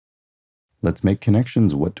Let's make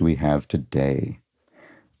connections. What do we have today?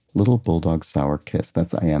 Little Bulldog Sour Kiss.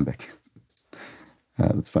 That's iambic.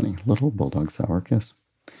 That's funny. Little Bulldog Sour Kiss.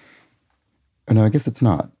 Oh, no, I guess it's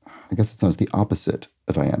not. I guess it's not. It's the opposite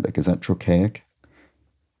of iambic. Is that trochaic?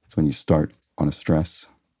 It's when you start on a stress.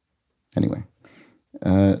 Anyway.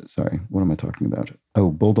 Sorry, what am I talking about? Oh,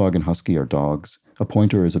 Bulldog and Husky are dogs. A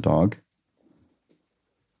pointer is a dog.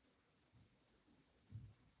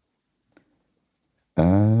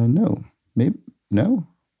 No. Maybe, no?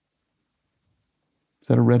 Is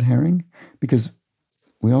that a red herring? Because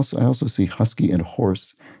I also see husky and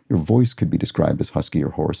horse. Your voice could be described as husky or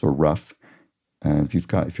hoarse or rough. If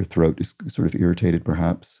your throat is sort of irritated,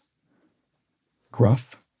 perhaps.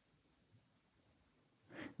 Gruff.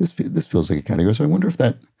 This feels like a category. So I wonder if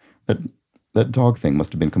that dog thing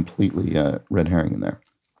must have been completely red herring in there.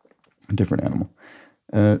 A different animal.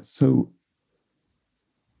 So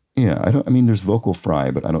yeah, I mean, there's vocal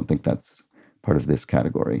fry, but I don't think that's part of this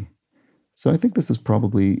category. So I think this is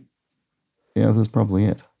probably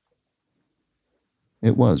it.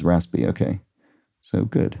 It was raspy. Okay. So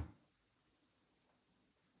good.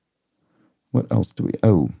 What else do we?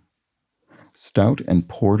 Oh, stout and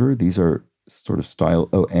porter. These are sort of style.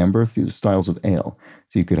 Oh, amber. These are styles of ale.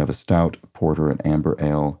 So you could have a stout, a porter, an amber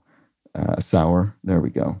ale, a sour. There we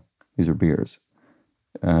go. These are beers.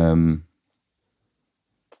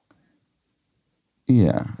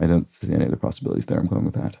 Yeah, I don't see any other possibilities there. I'm going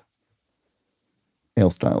with that. Ale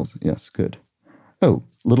styles. Yes, good. Oh,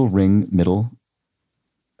 little ring, middle,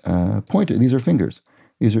 pointer. These are fingers.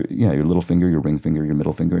 These are, yeah, your little finger, your ring finger, your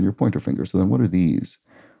middle finger, and your pointer finger. So then what are these?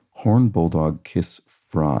 Horn, bulldog, kiss,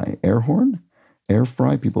 fry. Air horn? Air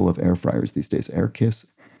fry? People love air fryers these days. Air kiss?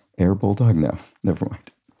 Air bulldog? No, never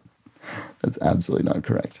mind. That's absolutely not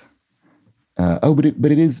correct. But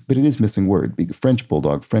it is missing word. French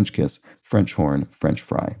bulldog, French kiss, French horn, French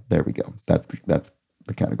fry. There we go. That's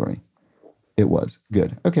the category. It was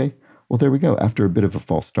good. Okay. Well, there we go. After a bit of a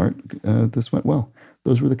false start, this went well.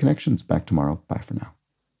 Those were the connections. Back tomorrow. Bye for now.